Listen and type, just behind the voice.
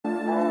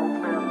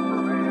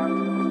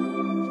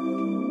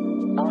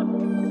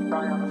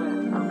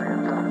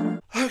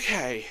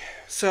Okay,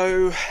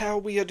 so how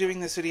we are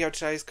doing this video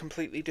today is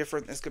completely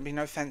different. There's going to be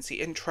no fancy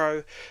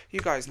intro. You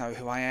guys know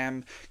who I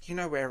am. You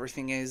know where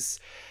everything is.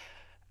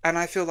 And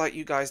I feel like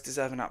you guys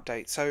deserve an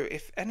update. So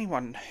if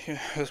anyone who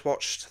has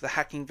watched the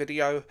hacking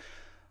video,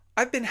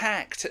 I've been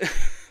hacked.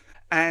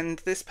 And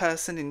this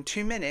person in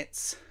 2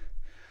 minutes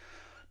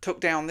took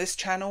down this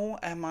channel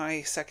and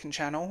my second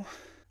channel.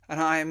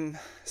 And I'm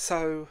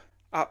so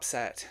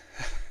upset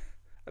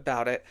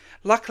about it.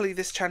 Luckily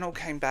this channel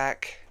came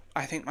back.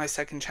 I think my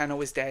second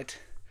channel is dead.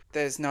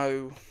 There's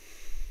no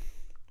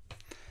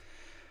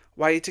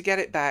way to get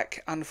it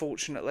back,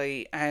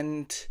 unfortunately,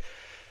 but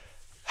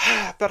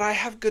I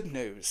have good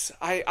news.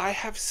 I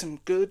have some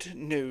good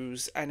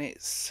news, and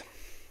it's...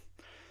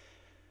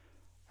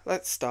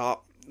 Let's start.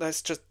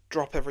 Let's just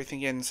drop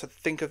everything in. So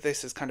think of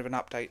this as kind of an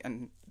update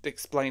and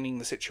explaining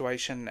the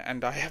situation,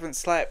 and I haven't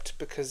slept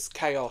because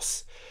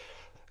chaos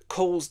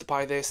caused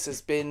by this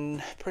has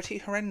been pretty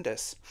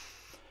horrendous.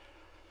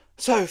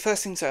 So,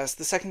 first things first,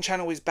 the second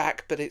channel is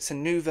back, but it's a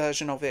new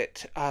version of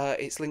it.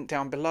 It's linked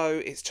down below.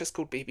 It's just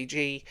called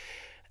BBG,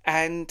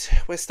 and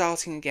we're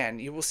starting again.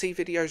 You will see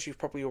videos you've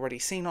probably already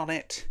seen on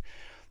it.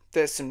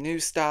 There's some new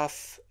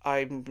stuff.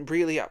 I'm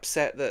really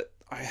upset that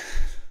I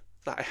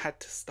had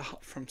to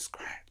start from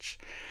scratch.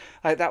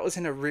 That was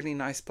in a really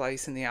nice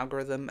place in the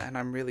algorithm, and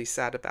I'm really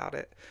sad about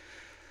it.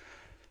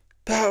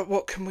 But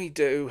what can we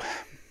do?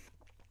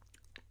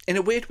 In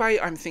a weird way,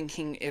 I'm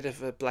thinking it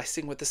of a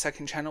blessing with the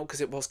second channel,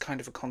 because it was kind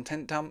of a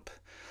content dump.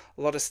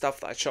 A lot of stuff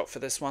that I shot for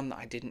this one that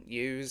I didn't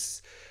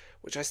use,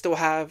 which I still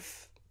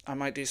have. I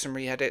might do some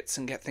re-edits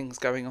and get things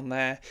going on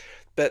there.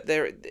 But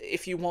there,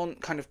 if you want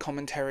kind of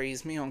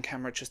commentaries, me on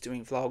camera just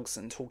doing vlogs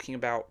and talking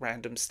about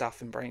random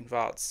stuff and brain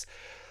farts,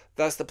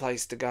 that's the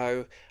place to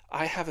go.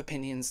 I have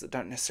opinions that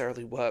don't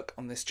necessarily work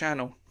on this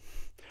channel.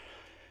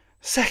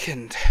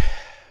 Second,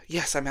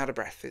 yes, I'm out of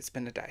breath. It's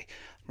been a day.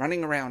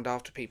 Running around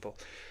after people.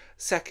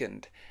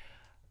 Second,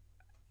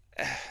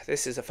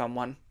 this is a fun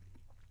one.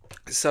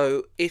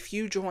 So if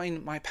you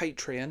join my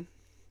Patreon,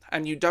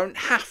 and you don't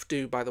have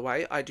to, by the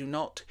way, I do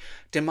not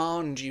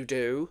demand you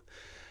do.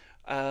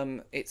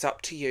 It's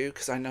up to you,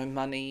 because I know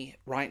money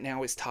right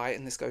now is tight,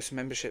 and this goes for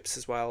memberships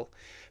as well.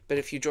 But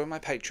if you join my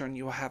Patreon,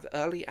 you will have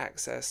early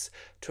access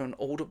to an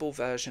audible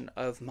version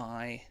of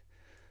my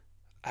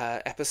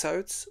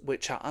episodes,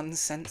 which are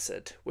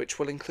uncensored, which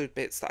will include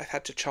bits that I've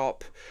had to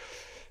chop,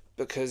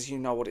 because you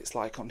know what it's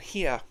like on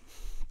here,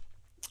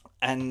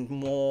 and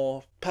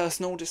more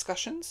personal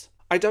discussions.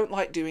 I don't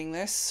like doing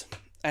this,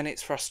 and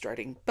it's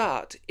frustrating,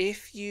 but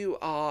if you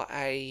are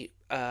a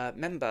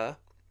member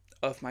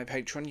of my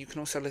Patreon, you can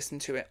also listen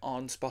to it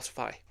on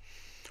Spotify,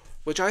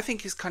 which I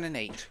think is kind of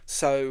neat.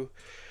 So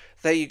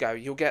there you go.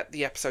 You'll get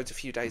the episodes a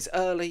few days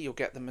early, you'll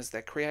get them as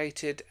they're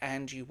created,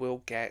 and you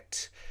will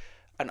get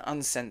an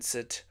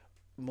uncensored,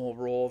 more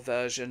raw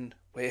version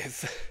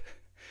with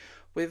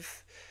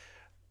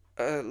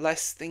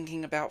less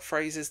thinking about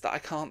phrases that I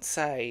can't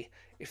say,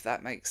 if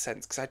that makes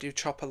sense, because I do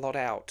chop a lot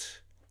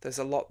out. There's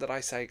a lot that I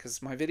say,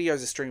 because my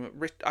videos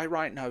are I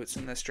write notes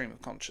and they're stream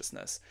of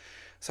consciousness,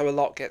 so a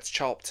lot gets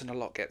chopped and a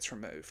lot gets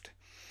removed.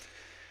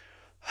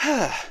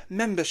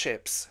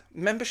 Memberships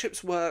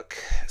work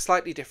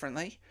slightly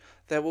differently.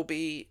 There will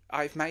be,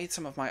 I've made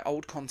some of my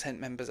old content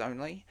members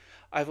only.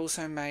 I've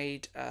also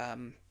made a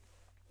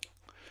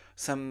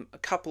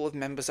couple of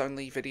members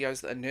only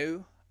videos that are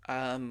new.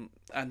 And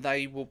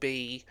they will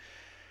be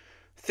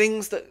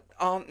things that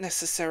aren't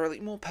necessarily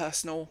more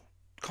personal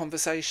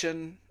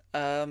conversation,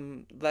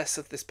 less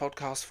of this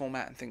podcast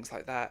format and things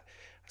like that.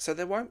 So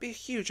there won't be a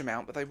huge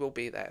amount, but they will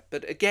be there.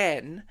 But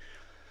again,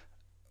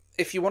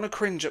 if you want to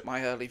cringe at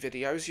my early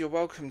videos, you're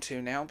welcome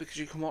to now, because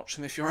you can watch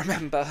them if you're a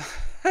member.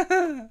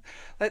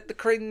 Let the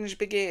cringe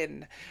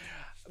begin.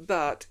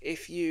 But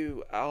if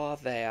you are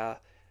there,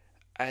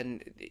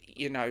 and,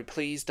 you know,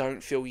 please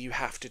don't feel you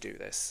have to do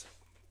this.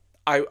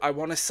 I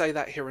want to say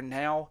that here and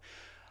now.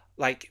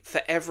 Like, for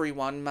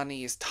everyone,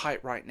 money is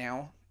tight right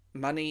now.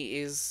 Money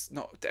is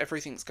not...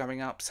 Everything's going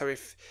up. So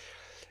if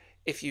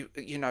you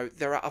know,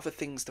 there are other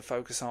things to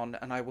focus on,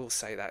 and I will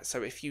say that.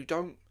 So if you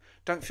don't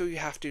feel you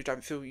have to,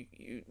 don't feel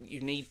you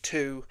need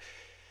to,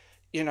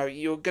 you know,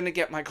 you're going to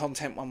get my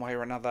content one way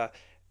or another.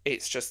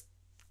 It's just...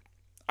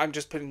 I'm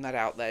just putting that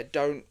out there.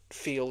 Don't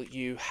feel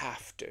you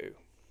have to.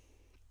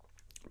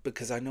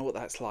 Because I know what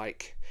that's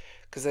like.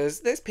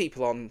 Because there's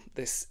people on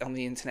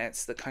the internet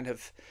that kind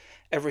of,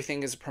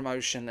 everything is a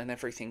promotion, and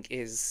everything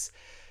is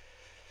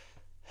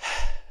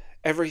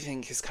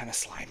kind of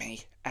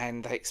slimy,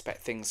 and they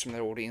expect things from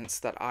their audience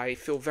that I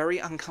feel very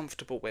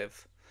uncomfortable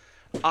with.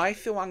 I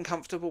feel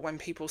uncomfortable when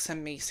people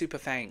send me super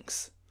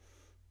thanks.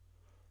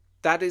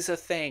 That is a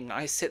thing.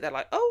 I sit there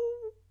like,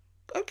 oh,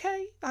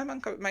 okay, I'm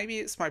uncomfortable. Maybe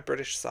it's my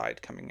British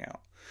side coming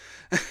out.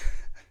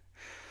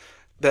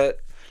 But...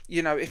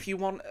 you know, if you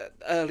want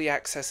early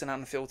access and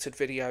unfiltered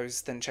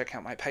videos, then check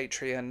out my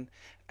Patreon.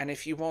 And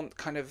if you want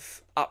kind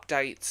of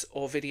updates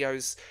or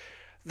videos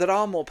that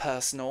are more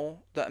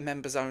personal, that are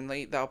members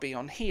only, they'll be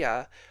on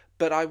here.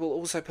 But I will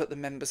also put the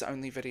members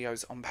only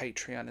videos on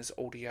Patreon as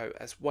audio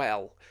as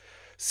well.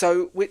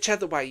 So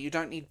whichever way, you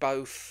don't need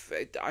both.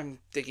 I'm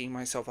digging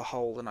myself a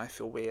hole and I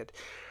feel weird.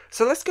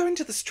 So let's go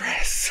into the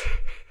stress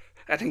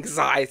and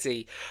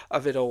anxiety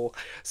of it all.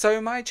 So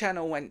my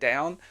channel went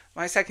down,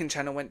 my second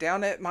channel went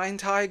down, my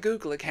entire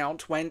Google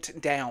account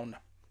went down.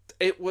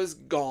 It was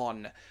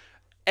gone.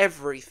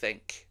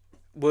 Everything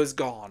was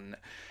gone.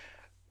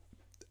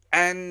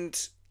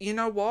 And you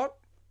know what?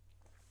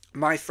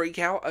 My freak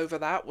out over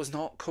that was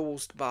not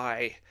caused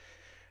by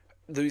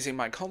losing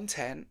my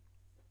content,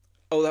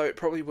 although it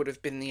probably would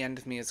have been the end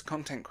of me as a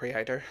content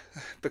creator,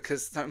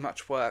 because so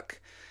much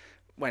work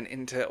went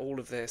into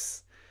all of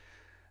this.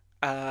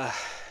 If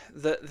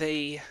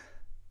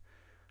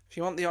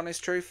you want the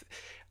honest truth,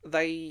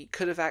 they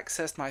could have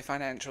accessed my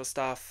financial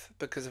stuff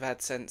because of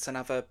AdSense and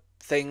other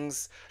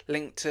things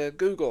linked to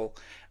Google,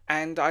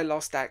 and I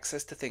lost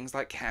access to things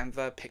like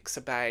Canva,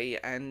 Pixabay,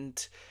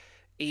 and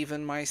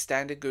even my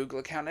standard Google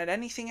account, and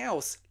anything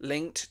else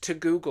linked to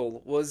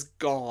Google was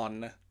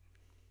gone.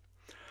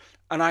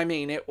 And I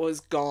mean, it was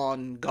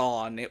gone.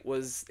 It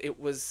was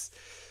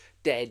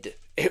dead.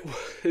 It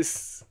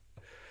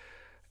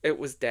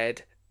was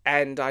dead.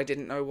 And I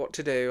didn't know what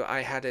to do.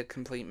 I had a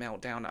complete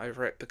meltdown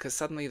over it, because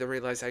suddenly the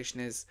realization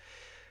is,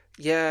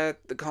 yeah,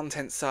 the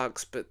content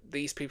sucks, but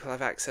these people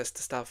have access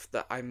to stuff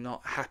that I'm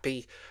not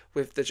happy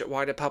with the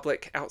wider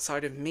public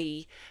outside of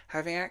me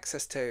having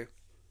access to.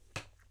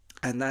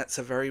 And that's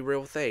a very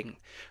real thing.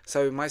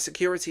 So my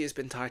security has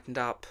been tightened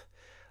up.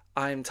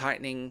 I'm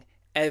tightening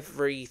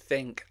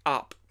everything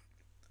up.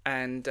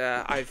 And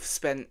I've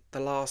spent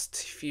the last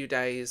few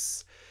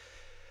days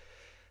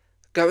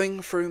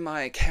going through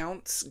my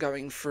accounts,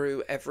 going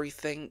through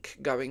everything,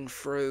 going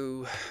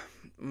through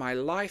my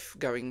life,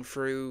 going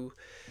through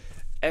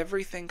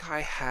everything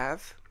I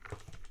have,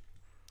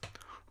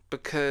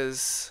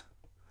 because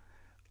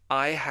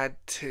I had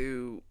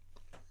to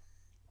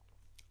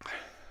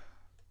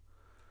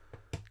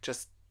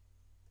just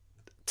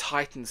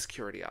tighten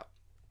security up.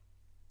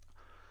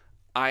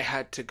 I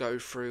had to go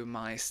through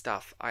my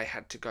stuff. I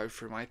had to go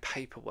through my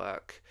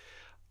paperwork.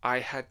 I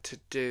had to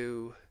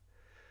do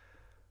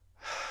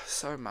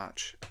so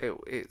much.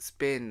 It's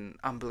been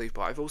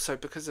unbelievable. I've also,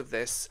 because of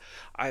this,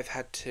 I've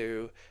had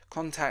to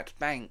contact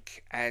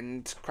bank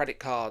and credit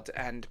card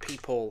and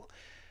people,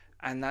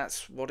 and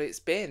that's what it's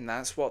been.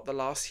 That's what the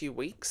last few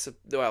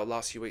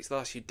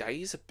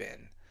days have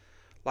been.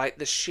 Like,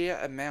 the sheer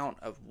amount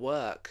of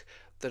work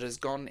that has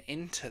gone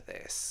into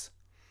this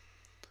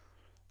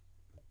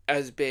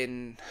has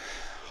been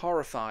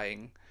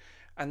horrifying.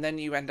 And then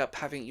you end up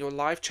having, you're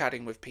live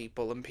chatting with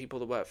people and people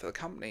that work for the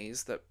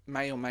companies that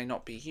may or may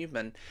not be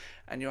human,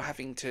 and you're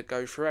having to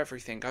go through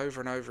everything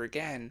over and over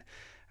again,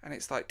 and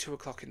it's like 2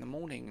 o'clock in the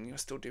morning and you're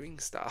still doing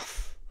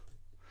stuff.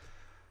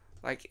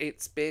 Like,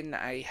 it's been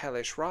a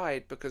hellish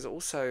ride, because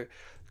also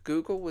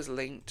Google was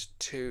linked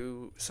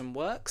to some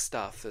work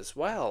stuff as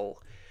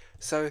well.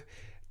 So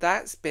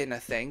that's been a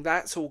thing.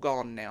 That's all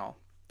gone now.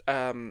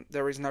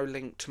 There is no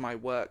link to my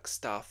work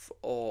stuff,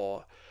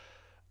 or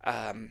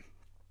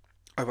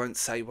I won't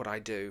say what I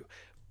do,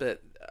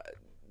 but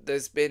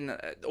there's been,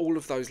 all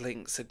of those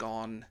links are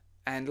gone.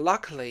 And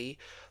luckily,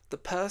 the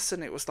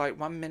person, it was like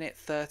 1 minute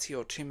 30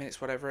 or 2 minutes,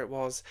 whatever it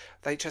was,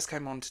 they just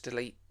came on to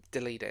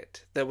delete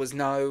it. There was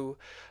no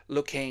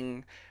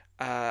looking.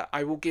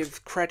 I will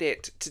give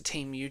credit to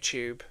Team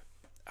YouTube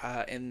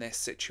in this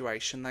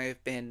situation. They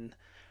have been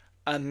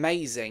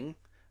amazing.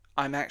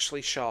 I'm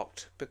actually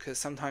shocked, because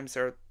sometimes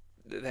they're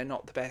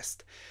not the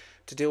best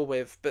to deal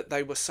with, but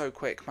they were so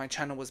quick. My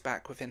channel was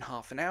back within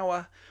half an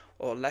hour,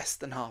 or less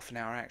than half an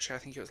hour actually. I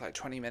think it was like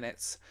 20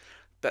 minutes.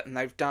 But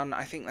I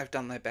think they've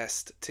done their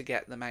best to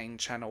get the main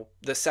channel,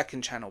 the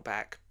second channel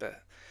back,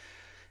 but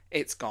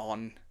it's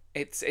gone.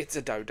 It's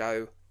a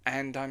dodo,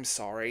 and I'm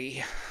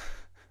sorry.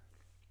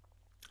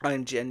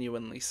 I'm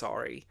genuinely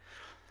sorry,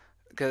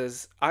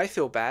 because I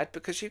feel bad,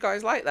 because you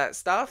guys like that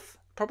stuff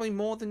probably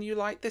more than you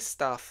like this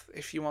stuff,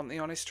 if you want the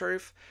honest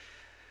truth.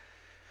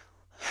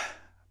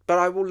 But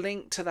I will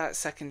link to that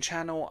second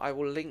channel. I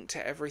will link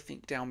to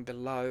everything down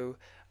below.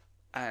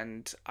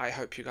 And I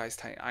hope you guys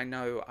take... I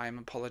know I'm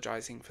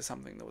apologising for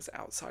something that was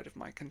outside of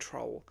my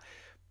control.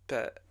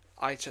 But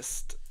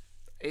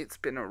it's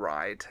been a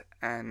ride.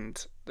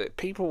 And the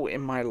people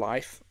in my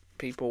life,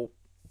 people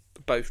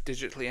both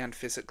digitally and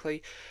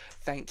physically,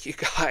 thank you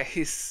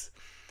guys.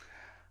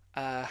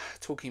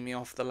 Talking me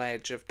off the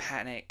ledge of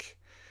panic.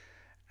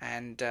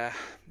 And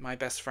my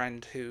best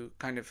friend, who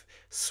kind of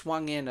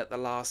swung in at the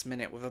last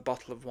minute with a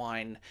bottle of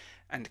wine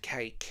and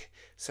cake.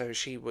 So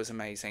she was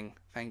amazing.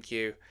 Thank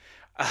you.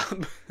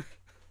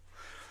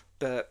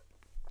 But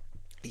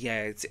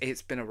yeah,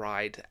 it's been a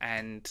ride.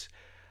 And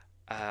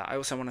I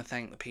also want to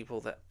thank the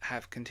people that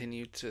have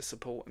continued to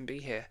support and be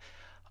here.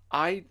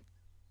 I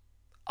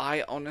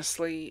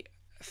honestly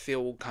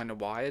feel kind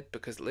of wired,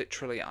 because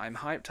literally I'm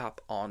hyped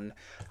up on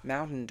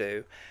Mountain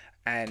Dew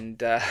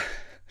and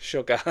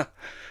sugar.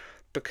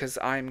 Because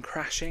I'm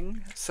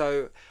crashing,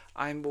 so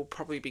I will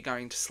probably be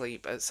going to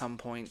sleep at some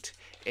point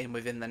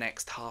within the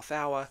next half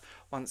hour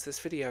once this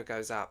video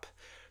goes up.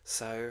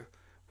 So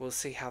we'll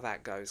see how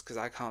that goes, because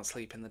I can't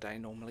sleep in the day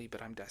normally,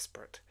 but I'm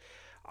desperate.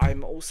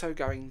 I'm also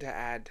going to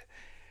add...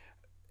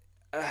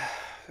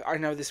 I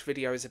know this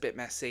video is a bit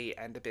messy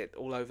and a bit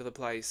all over the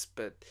place,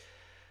 but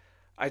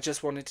I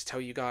just wanted to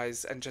tell you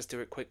guys, and just do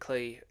it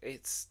quickly,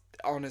 it's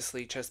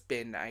honestly just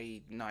been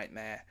a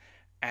nightmare.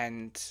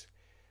 And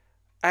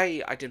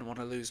I didn't want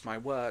to lose my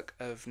work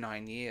of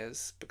 9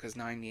 years, because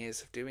 9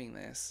 years of doing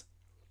this.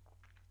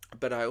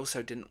 But I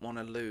also didn't want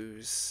to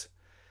lose...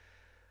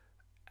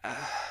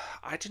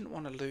 I didn't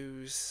want to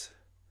lose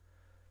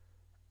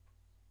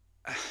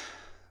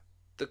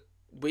the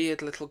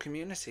weird little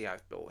community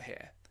I've built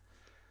here.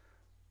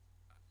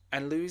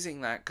 And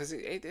losing that, because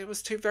it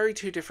was two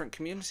different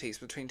communities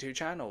between two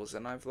channels,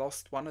 and I've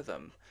lost one of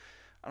them.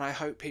 And I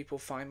hope people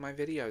find my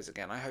videos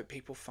again. I hope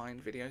people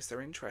find videos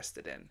they're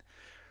interested in,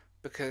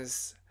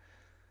 because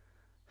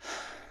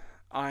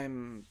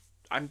I'm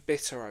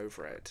bitter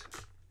over it.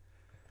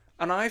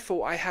 And I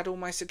thought I had all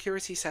my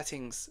security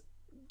settings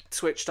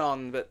switched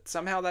on, but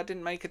somehow that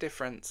didn't make a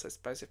difference. I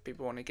suppose if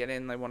people want to get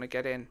in, they want to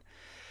get in.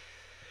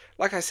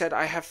 Like I said,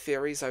 I have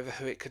theories over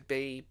who it could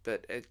be,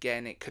 but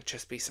again, it could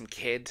just be some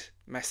kid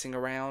messing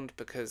around,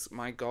 because,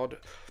 my god,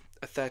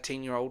 a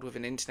 13-year-old with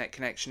an internet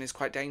connection is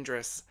quite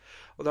dangerous.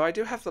 Although I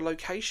do have the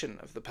location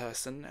of the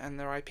person and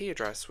their IP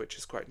address, which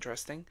is quite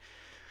interesting.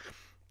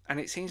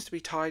 And it seems to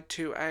be tied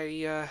to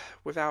a,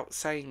 without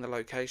saying the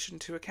location,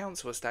 to a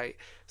council estate.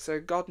 So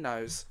God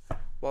knows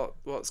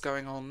what's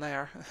going on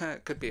there.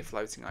 It could be a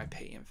floating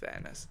IP, in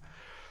fairness.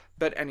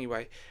 But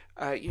anyway,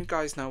 you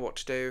guys know what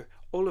to do.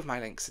 All of my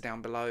links are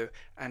down below,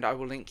 and I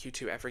will link you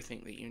to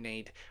everything that you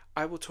need.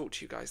 I will talk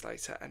to you guys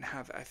later, and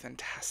have a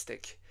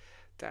fantastic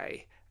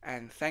day.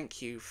 And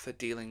thank you for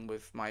dealing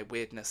with my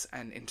weirdness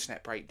and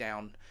internet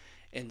breakdown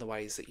in the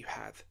ways that you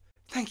have.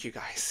 Thank you,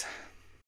 guys.